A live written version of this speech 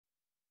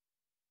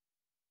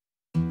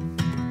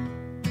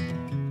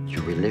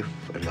You will live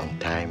a long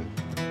time,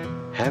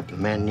 have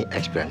many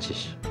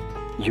experiences.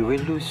 You will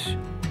lose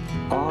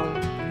all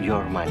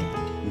your money.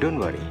 Don't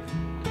worry,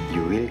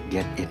 you will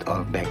get it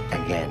all back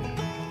again.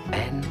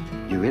 And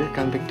you will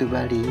come back to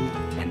Bali,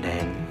 and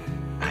then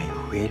I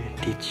will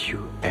teach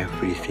you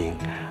everything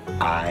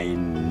I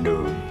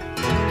know.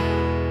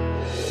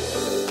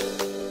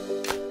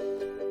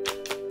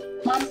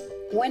 Mom,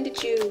 when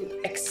did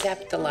you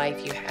accept the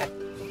life you had?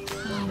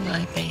 Oh,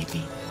 my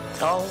baby.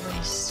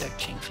 Always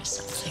searching for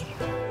something.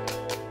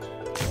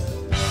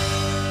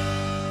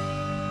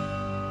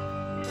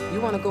 You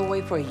want to go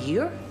away for a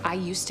year? I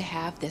used to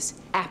have this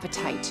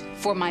appetite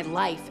for my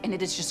life, and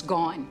it is just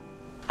gone.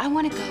 I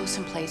want to go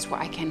someplace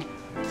where I can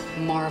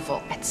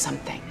marvel at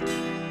something.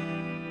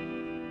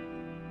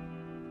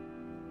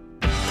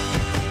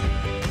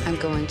 I'm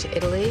going to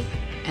Italy,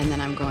 and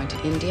then I'm going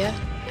to India,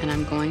 and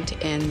I'm going to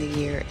end the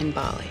year in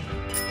Bali.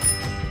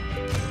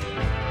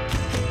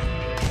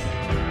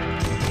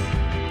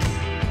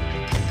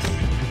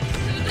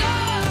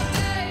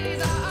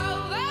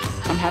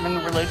 I'm having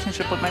a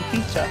relationship with my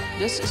pizza.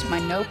 This is my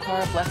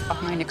no-carb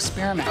left-behind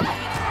experiment.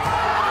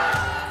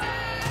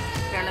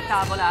 Per la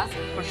tavola,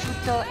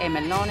 prosciutto e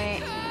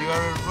melone. You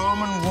are a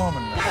Roman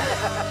woman.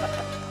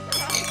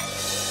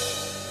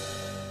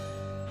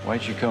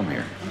 Why'd you come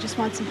here? I just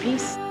want some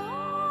peace.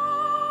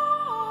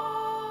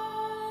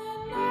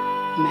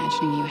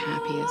 Imagining you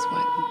happy is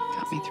what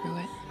got me through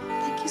it.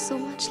 Thank you so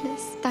much,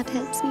 Liz. That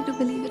helps me to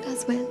believe it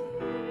as well.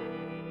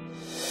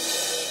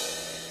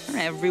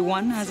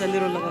 Everyone has a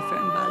little love affair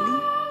in Bali.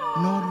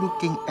 No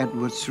looking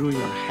outward through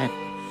your head.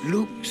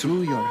 Look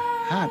through your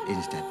heart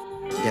instead.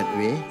 That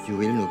way, you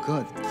will know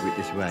God, which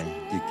is why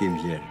you came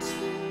here.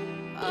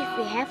 If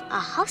we have a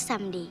house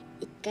someday,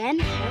 it can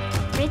have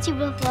a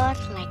vegetable floor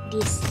like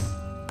this.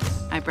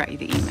 I brought you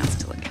the emails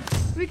to look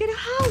at. We get a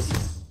house.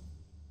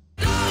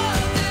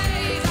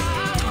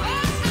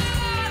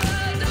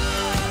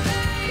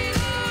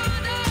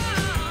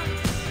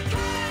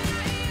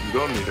 You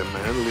don't need a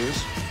man,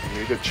 Liz. You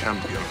need a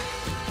champion.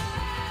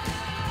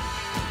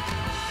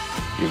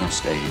 You're gonna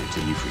stay here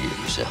till you forgive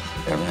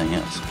yourself. Everything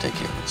else will take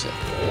care of itself.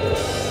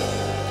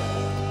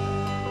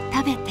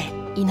 食べて、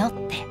祈っ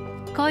て、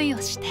恋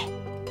をして。